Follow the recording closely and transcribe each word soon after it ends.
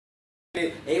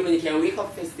Hey, when you can wake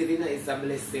up festive, it's a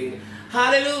blessing.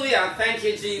 Hallelujah. Thank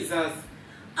you, Jesus.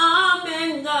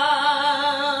 Amen, God.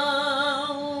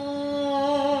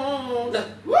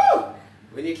 Woo!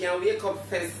 When you can wake up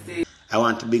festive. I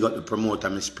want to big up the promoter,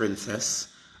 Miss Princess,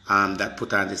 that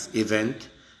put on this event.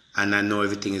 And I know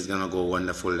everything is going to go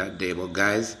wonderful that day. But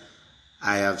guys,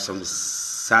 I have some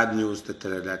sad news to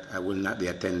tell you that I will not be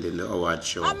attending the award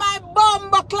show. And my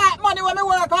bumbo clot money when me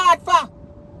work hard for.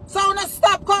 So I don't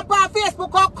stop come on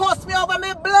Facebook and cost me over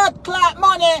my blood clot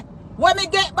money when me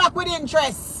get back with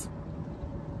interest.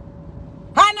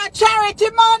 And a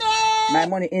charity money! My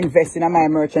money investing in my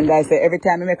merchandise. So every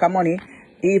time I make a money,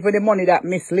 even the money that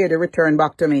Miss Lady return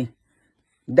back to me,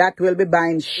 that will be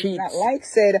buying sheets. Like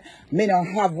said, me no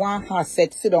have one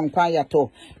asset sit down pan your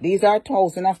toe. These are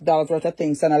thousands of dollars worth of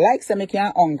things. And like say me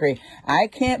can't hungry. I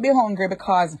can't be hungry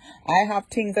because I have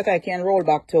things that I can roll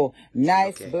back to.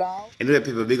 Nice blouse. Anyway,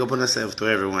 people, big up on yourself to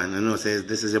everyone. You know, says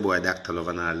this is your boy Drlove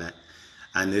and all that.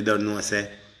 And they don't know,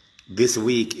 say, this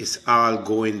week is all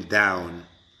going down.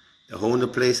 The only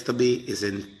place to be is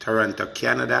in Toronto,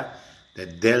 Canada. The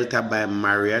Delta by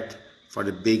Marriott for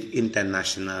the big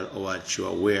international award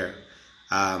show where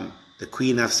the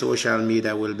queen of social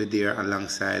media will be there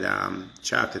alongside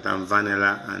Chocolate and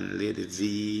Vanilla and Lady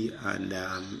V and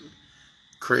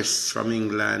Chris from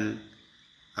England,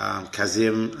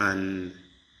 Kazim and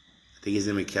I think his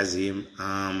name is Kazim.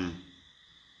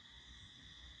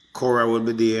 Cora will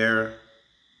be there.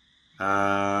 Who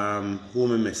am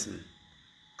I missing?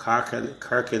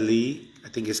 Kirkley, I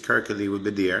think it's Kirkley will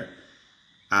be there.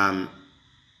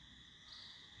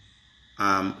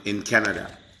 In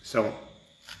Canada. So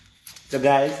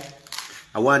guys,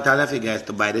 I want all of you guys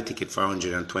to buy the ticket for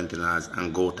 $120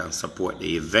 and go out and support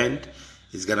the event.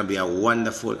 It's going to be a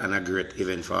wonderful and a great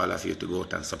event for all of you to go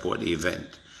out and support the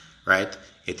event, right?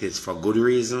 It is for good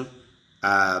reason.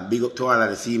 Big up to all of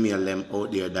the female them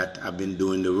out there that have been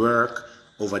doing the work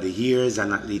over the years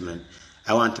and not leaving.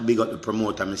 I want to big up the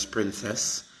promoter, Miss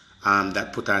Princess,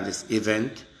 that put on this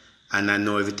event. And I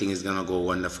know everything is going to go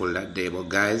wonderful that day. But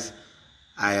guys,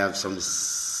 I have some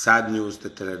sad news to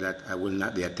tell you that I will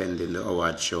not be attending the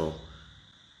award show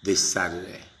this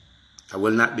Saturday. I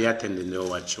will not be attending the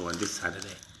award show on this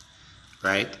Saturday,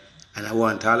 right? And I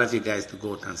want all of you guys to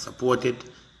go out and support it,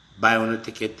 buy on a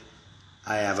ticket.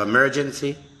 I have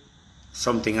emergency,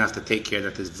 something I have to take care of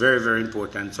that is very, very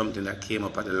important, something that came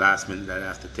up at the last minute that I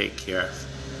have to take care of.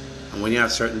 And when you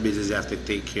have certain business, you have to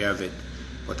take care of it.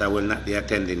 But I will not be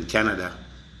attending Canada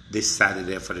this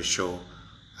Saturday for the show.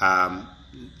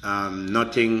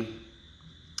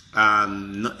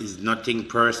 Is nothing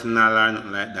personal or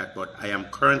nothing like that, but I am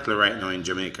currently right now in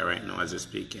Jamaica right now as we're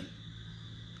speaking.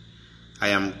 I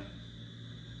am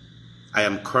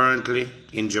currently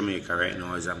in Jamaica right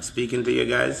now as I'm speaking to you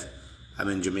guys. I'm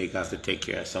in Jamaica. I have to take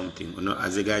care of something. You know,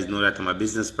 as you guys know that I'm a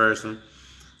business person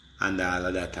and all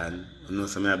of that, and you know,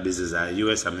 some have business in the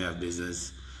US, some have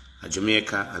business in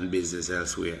Jamaica and business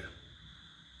elsewhere.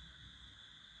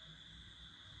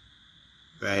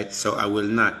 Right, so I will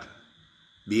not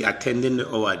be attending the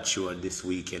award show this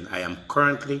weekend. I am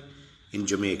currently in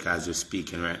Jamaica as we're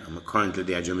speaking right now. I'm currently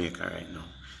there in Jamaica right now.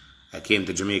 I came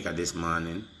to Jamaica this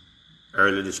morning,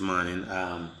 early this morning.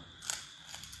 I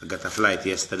got a flight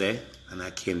yesterday and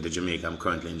I came to Jamaica. I'm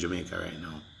currently in Jamaica right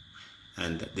now.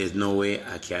 And there's no way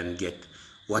I can get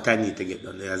what I need to get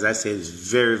done. As I said, it's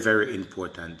very, very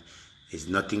important. It's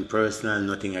nothing personal,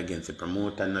 nothing against the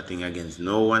promoter, nothing against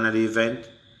no one at the event.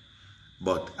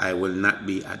 But I will not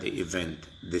be at the event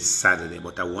this Saturday.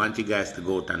 But I want you guys to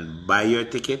go out and buy your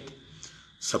ticket,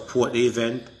 support the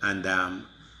event, and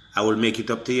I will make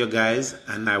it up to you guys.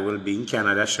 And I will be in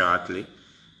Canada shortly,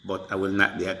 but I will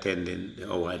not be attending the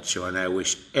award show. And I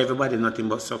wish everybody nothing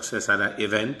but success at that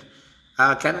event.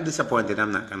 I'm kind of disappointed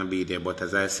I'm not going to be there, but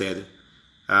as I said,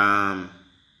 and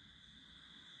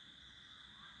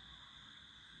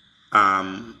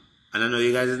I know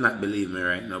you guys does not believe me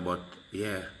right now, but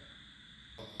yeah.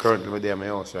 Currently, I'm at my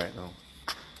house right now.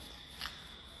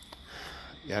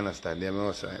 You understand? I'm at my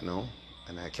house right now,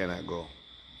 and I cannot go.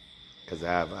 Because I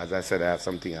have, as I said, I have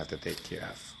something I have to take care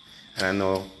of. And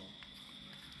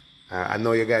I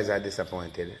know you guys are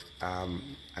disappointed. I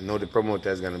know the promoter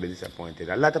is going to be disappointed.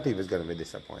 A lot of people is going to be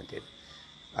disappointed.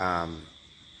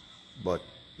 But,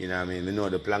 you know what I mean? We know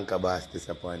the Planka boss is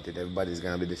disappointed. Everybody's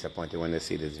going to be disappointed when they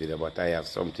see this video. But I have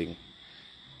something.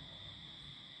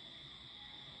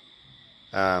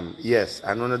 Yes,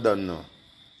 I know I don't know.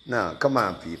 Now, come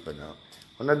on, people now.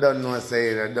 When I don't know,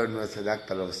 say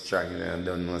Drlove strong, you know, I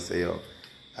don't know, say, yo,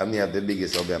 I may have the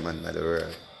biggest hobby man in the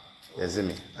world. You see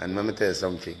me? And let me tell you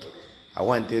something. I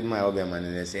wanted my hobby man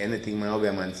and they say anything my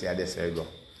hobby man say, I just say go.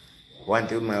 One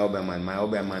thing with my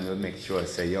other man will make sure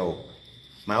say, yo,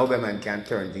 my other man can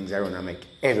turn things around and make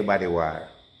everybody war.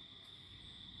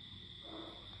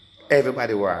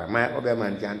 Everybody war. My other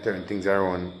man can turn things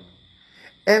around.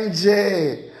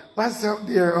 MJ, what's up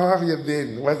there? How have you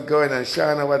been? What's going on?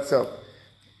 Shauna, what's up?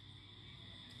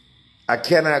 I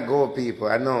cannot go, people.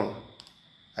 I know.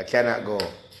 I cannot go.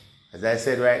 As I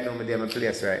said right now, I'm in my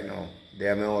place right now.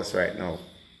 They're in my house right now.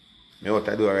 Me what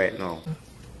I do right now.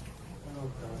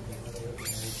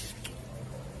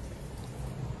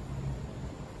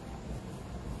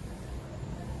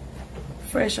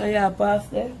 Fresh on your path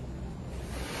there.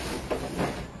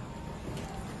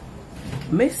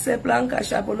 Miss say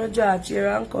plankashop on the jaw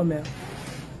chair and come here.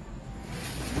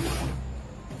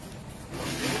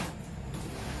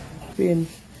 Pin.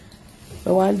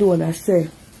 I want to do say.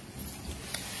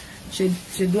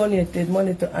 She donated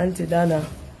money to Auntie Dana.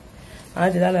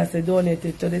 Auntie Dana said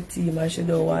donated to the team and she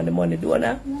don't want the money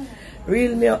donor.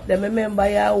 Reel me up them. Remember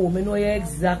you, me know you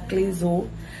exactly so.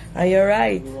 And you're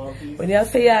right. When you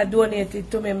say you donated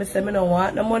to me, I say I don't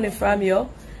want no money from you.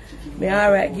 Me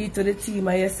alright give it to the team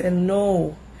and you say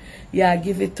no. Yeah,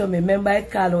 give it to me. Remember I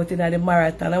call out in the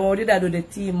marathon. I want to do the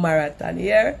team marathon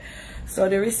here. So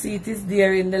the receipt is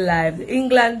there in the live. The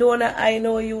England donor, I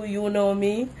know you, you know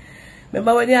me.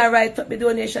 Remember when you write up the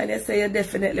donation, you say you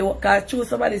definitely want to choose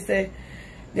somebody say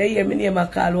they hear me name a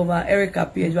call over Erica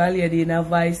page while lady in a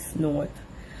voice note.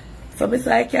 So me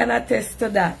say I can attest to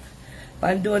that.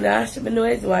 And donor, she know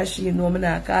it's what she know, me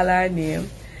not call her name.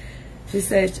 She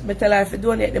said, me tell her if you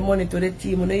donate the money to the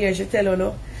team, you know, here she tell her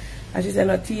no. And she said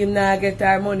no team now get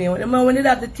her money. Remember when they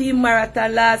have the team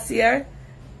marathon last year?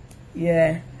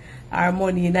 Yeah. Our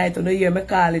money night on the year, me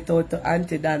call it out to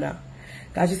Auntie Dana.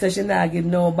 Because she said she not give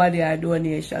nobody her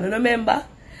donation. You remember?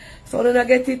 So don't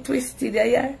get it twisted,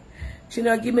 yeah? She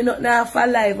not give me nothing for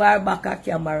live or back a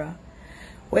camera.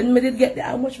 When me did get the,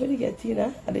 how much me did get,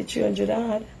 Tina? At the 300 I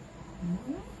had.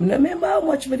 I remember how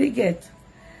much me did get.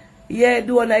 Yeah,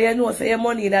 donor, you know, so your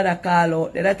money in that call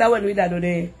out. That's when we do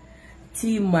the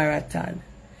team marathon.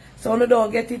 So no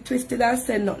don't get it twisted and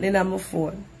send nothing on my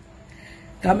phone.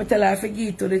 Because I tell her I give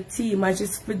it to the team and she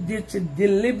did it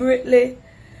deliberately.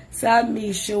 So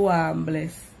me show I'm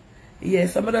blessed.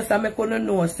 Yes, some of us I couldn't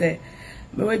know say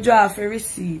me will draw for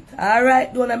receipt.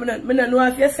 Alright, don't I don't know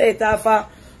if you say it off a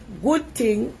good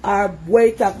thing or where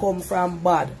it come from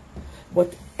bad.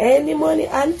 But any money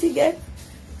auntie get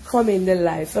come in the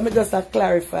life. So me just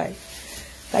clarify.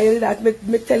 I you that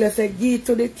me tell you say give it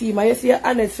to the team and you see her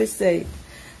honest for say.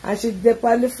 And she dip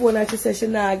on the phone and she said she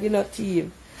nah give no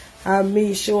team. And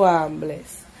me show I'm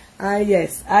blessed. And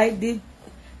yes, I did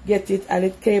get it and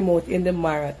it came out in the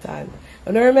marathon.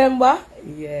 You know, remember?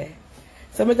 Yeah.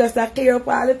 So I just clear up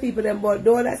all the people them but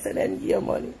don't I say them give you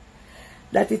money.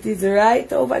 That it is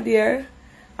right over there.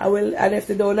 I will, and if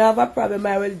they don't have a problem,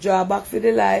 I will draw back for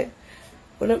the live.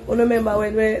 You remember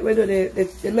when we do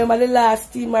remember the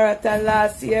last team marathon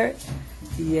last year?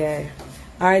 Yeah.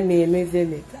 Our name is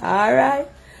in it. Alright?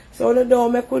 So you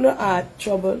don't make no heart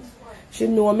trouble. She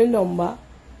know my number.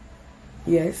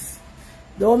 Yes.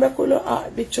 Don't make no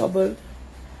heart be troubled.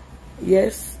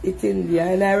 Yes, it's in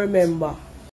there and I remember.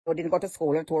 I didn't go to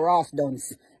school and to Ross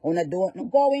Duns. I'm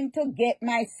going to get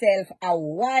myself a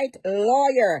white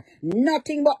lawyer.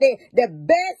 Nothing but the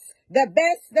best.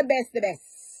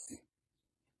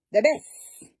 The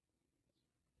best.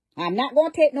 I'm not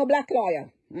going to take no black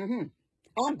lawyer.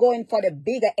 I'm going for the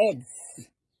bigger heads.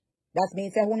 That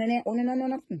means I don't know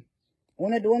nothing.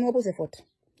 I don't know pussyfoot.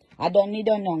 I don't need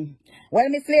none. Well,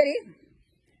 Miss Lady,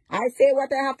 I say what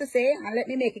I have to say and let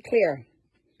me make it clear.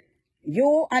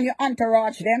 You and your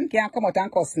entourage them can't come out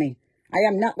and cuss me. I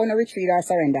am not going to retreat or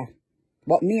surrender.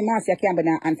 But me, MarciaCampbell,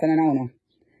 not answer no.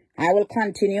 I will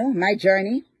continue my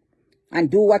journey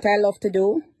and do what I love to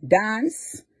do.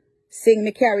 Dance, sing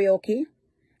me karaoke,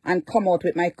 and come out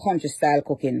with my country style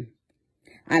cooking.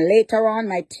 And later on,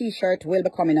 my t-shirt will be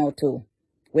coming out too.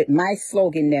 With my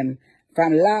slogan them.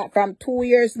 From 2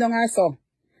 years now or so.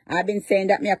 I've been saying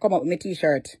that me I come up with my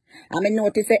t-shirt. And I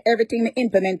notice that everything me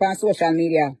implement on social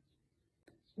media.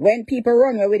 When people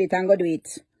run away with it and go do it,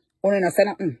 only no say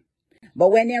nothing. But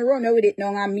when they run away with it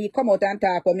now and me come out and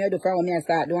talk what me do from what me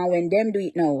start doing, and when them do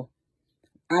it now,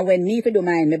 and when me for do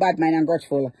mine, me bad mind and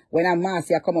grudgeful, when I'm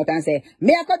Marcia come out and say,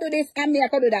 me I could do this and me I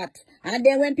could do that. And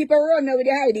then when people run away with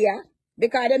the idea,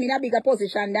 because they're in a bigger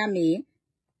position than me,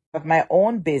 of my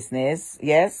own business,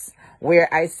 yes,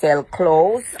 where I sell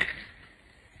clothes,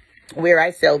 where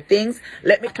I sell things.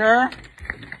 Let me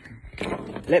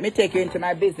take you into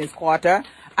my business quarter.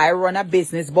 I run a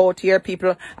business boat here,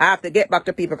 people. I have to get back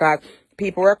to people because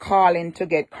people were calling to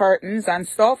get curtains and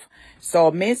stuff.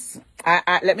 So, miss,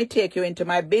 let me take you into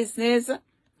my business.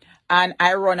 And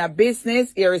I run a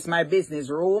business. Here is my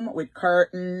business room with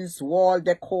curtains, wall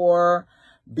decor,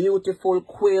 beautiful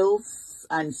quilts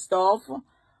and stuff,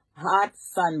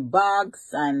 hats and bags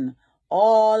and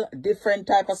all different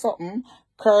type of something.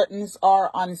 Curtains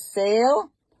are on sale.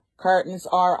 Curtains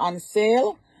are on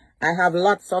sale. I have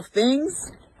lots of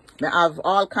things. I have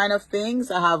all kind of things.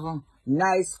 I have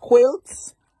nice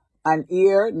quilts and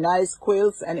here, nice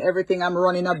quilts and everything. I'm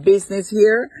running a business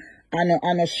here.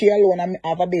 And she alone, I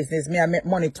have a business. Me, I make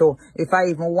money too. If I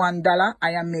even $1,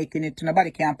 I am making it.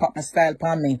 Nobody can pop my style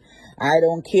upon me. I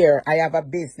don't care. I have a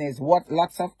business.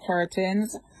 Lots of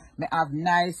curtains. I have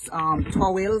nice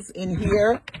towels in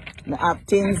here. I have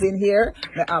things in here.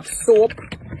 I have soap.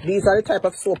 These are the type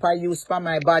of soap I use for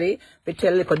my body. We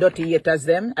tell little dirty haters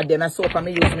them. And then a soap I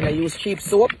use cheap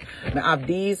soap. I have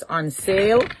these on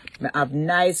sale. I have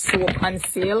nice soap on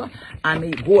sale.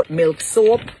 And goat milk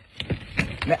soap.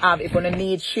 I have, if you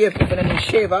need shave, if you need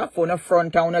shaver for the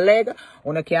front and the leg,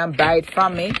 you can buy it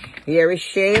from me. Here is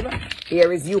shave.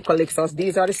 Here is eucalyptus.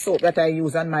 These are the soap that I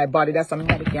use on my body. That's why my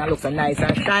body can look so nice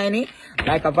and shiny.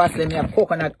 Like a Vaseline, I have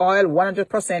coconut oil,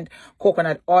 100%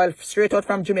 coconut oil, straight out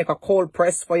from Jamaica, cold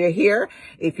press for your hair.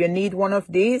 If you need one of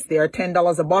these, they are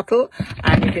 $10 a bottle.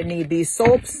 And if you need these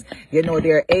soaps, you know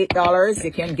they're $8.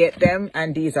 You can get them,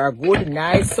 and these are good,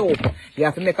 nice soap. You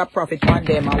have to make a profit on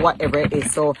them or whatever it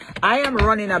is. So I am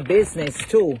running a business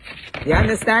too. You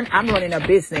understand? I'm running a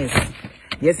business.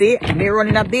 You see, me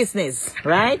running a business,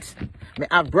 right? Me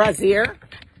have brassiere.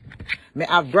 Me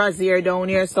have brassiere down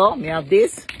here, so me have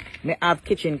this. Me have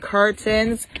kitchen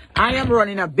curtains. I am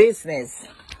running a business.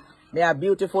 Me have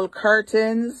beautiful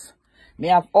curtains. Me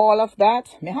have all of that.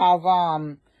 Me have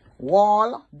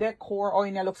wall decor. Oh,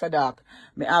 it looks so dark.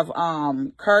 Me have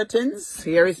curtains.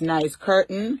 Here is nice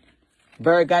curtain.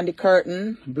 Burgundy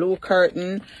curtain, blue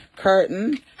curtain.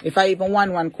 If I even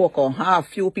want one cocoa, I have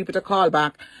few people to call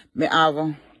back. Me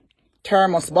have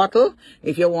thermos bottle.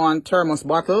 If you want thermos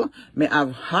bottle, me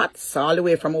have hats all the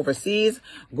way from overseas.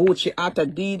 Gucci hat,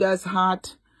 Adidas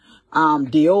hat,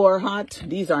 Dior hat.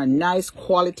 These are nice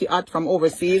quality hat from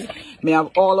overseas. Me have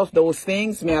all of those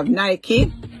things. Me have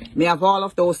Nike. Me have all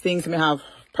of those things. Me have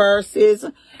purses.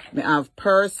 Me have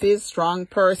purses, strong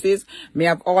purses. Me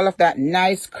have all of that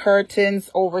nice curtains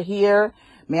over here.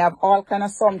 Me have all kind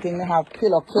of something. Me have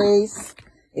pillowcase.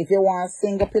 If you want a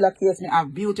single pillowcase, me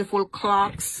have beautiful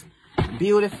clocks.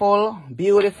 Beautiful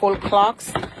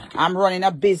clocks. I'm running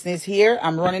a business here.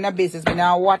 I'm running a business. Me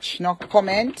now watch, no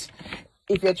comment.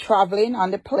 If you're traveling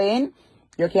on the plane,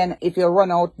 you can, if you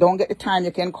run out, don't get the time,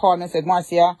 you can call me and say,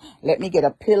 Marcia, let me get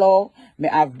a pillow. Me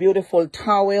have beautiful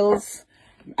towels.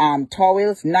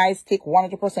 Towels, nice thick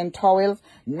 100% towels,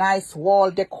 nice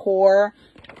wall decor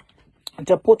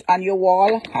to put on your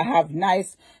wall. I have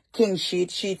nice king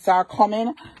sheets are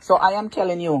coming. So I am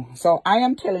telling you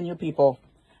people,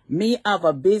 me have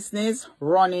a business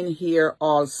running here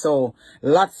also.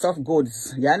 Lots of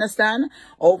goods. You understand?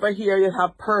 Over here you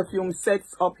have perfume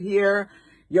sets up here.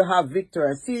 You have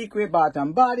Victoria's Secret, Bath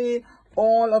and Body,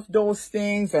 all of those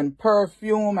things, and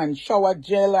perfume and shower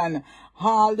gel and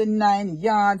all the 9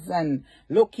 yards. And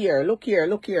look here. Okay,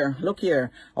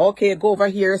 go over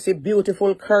here. See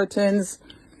beautiful curtains.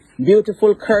 You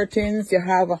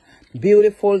have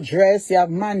beautiful dress. You have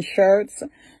man shirts.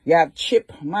 You have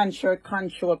chip man shirt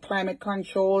control, climate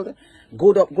controlled,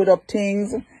 good up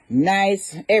things.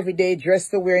 Nice everyday dress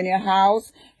to wear in your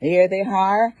house. Here they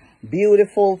are.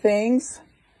 Beautiful things.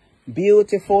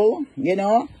 Beautiful, you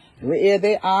know. Here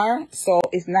they are. So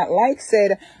it's not like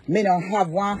said, me no have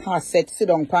one hot set sit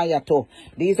down pan your toe.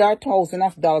 These are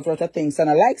 $1,000s worth of things.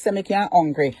 And I like say me can't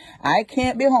hungry. I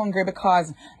can't be hungry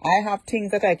because I have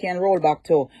things that I can roll back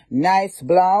to. Nice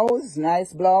blouse.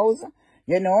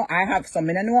 You know, I have some.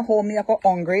 I don't know how me I go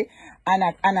hungry and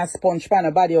a sponge pan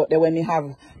a body out there when me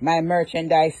have my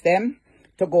merchandise them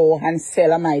to go and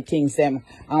sell my things them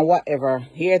and whatever.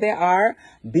 Here they are.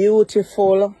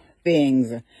 Beautiful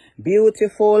things.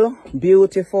 Beautiful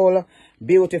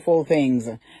things.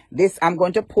 This, I'm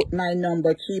going to put my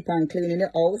number. Keep on cleaning the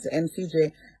house,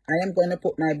 MCJ. I am going to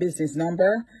put my business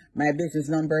number. My business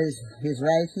number is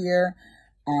right here.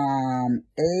 8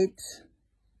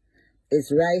 is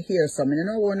right here. So I don't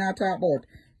know what I'm talking about.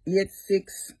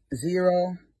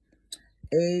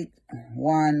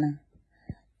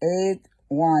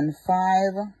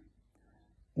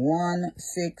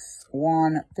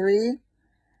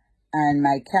 And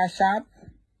my cash app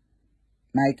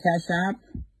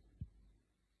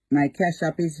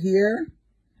is here.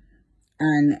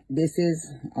 And this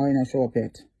is, oh, you know, show up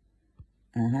it.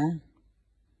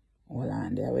 Hold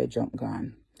on, there we jump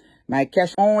gone. My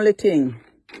cash only thing.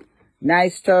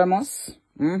 Nice thermos.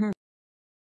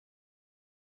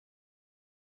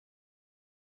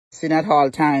 At all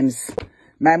times.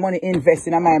 My money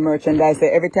investing in my merchandise. So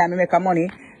every time I make a money,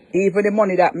 even the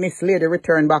money that Miss Lady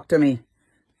return back to me,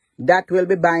 that will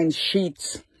be buying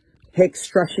sheets,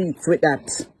 extra sheets with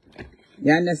that.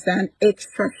 You understand?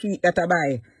 Extra sheet that I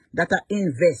buy, that I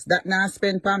invest, that now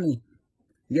spend for me.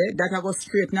 Yeah, that I go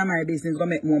straight in my business, go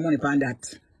make more money from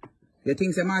that. You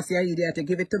think say Marcia, you there to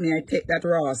give it to me, I take that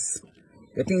Ross.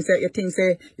 You think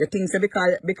say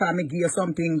because me give you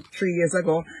something 3 years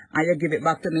ago and you give it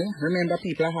back to me. Remember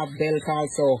people, I have belt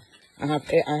also. I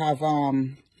have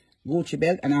Gucci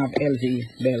belt and I have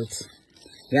LV belt.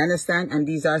 You understand? And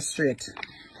these are straight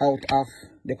out of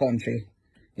the country.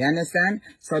 You understand?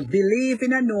 So believe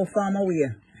in a no farmer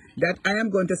way that I am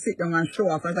going to sit down and show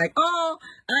off. I was like, oh,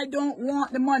 I don't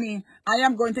want the money. I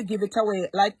am going to give it away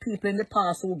like people in the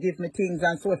past who give me things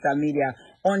on social media,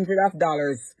 $100 of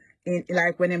dollars.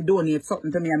 Like when them donate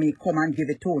something to me, I mean, come and give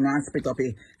it to me and split up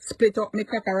it. Split up me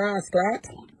crackers, right?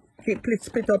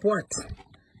 Split up what?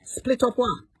 Split up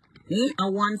what? I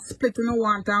want split no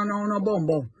one town no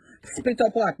bumbo. Split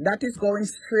up what? That is going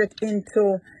straight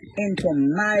into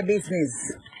my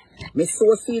business. Me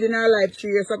sow seed in her life 3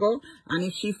 years ago, and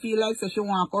if she feel like so she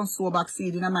want to come sow back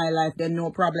seed in my life, then no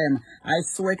problem. I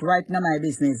sow it right in my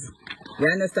business. You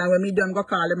understand? When me done go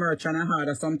call the merchant and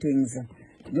order some things.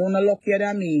 You know luckier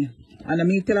than me. And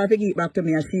me tell her to get back to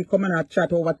me and she come and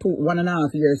chat over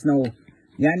 1.5 years now.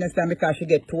 You understand? Because she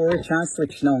get too rich and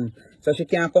switch now. So she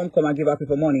can't come and give her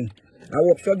people money. I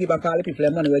hope she'll give back all the people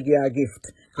the money will give her a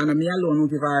gift. And me alone will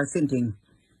give her something.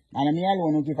 And me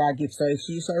alone will give her a gift. So if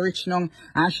she's so rich now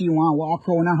and she want to walk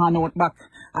around and hand out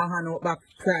back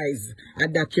prize.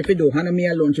 And that she do. And me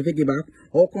alone she give back.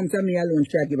 How comes me alone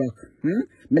she give back?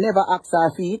 Me never ask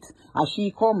her feet. And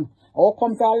she come. How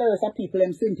comes all the rest of people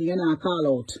them something you know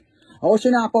call out? How she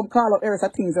not come call out the rest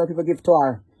of things that people give to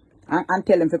her and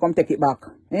tell them to come take it back?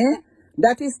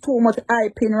 That is too much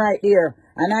hyping right there.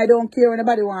 And I don't care what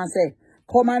anybody wants to say.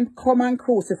 Come and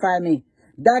crucify me.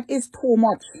 That is too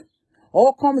much.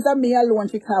 How comes that me alone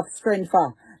she have strength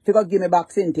for to go give me back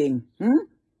something?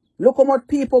 Look how much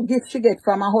people gift she get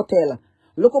from a hotel.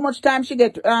 Look how much time she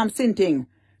get something.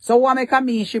 So what make her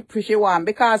me she want?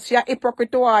 Because she a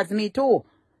hypocrite towards me too.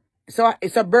 So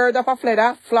it's a bird of a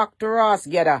feather flock to Ross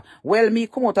together. Well, me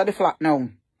come out of the flock now.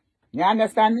 You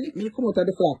understand me? Me come out of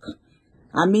the flock.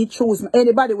 And me choose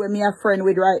anybody with me a friend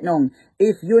with right now.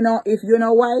 If you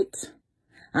know white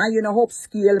and you know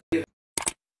upscale.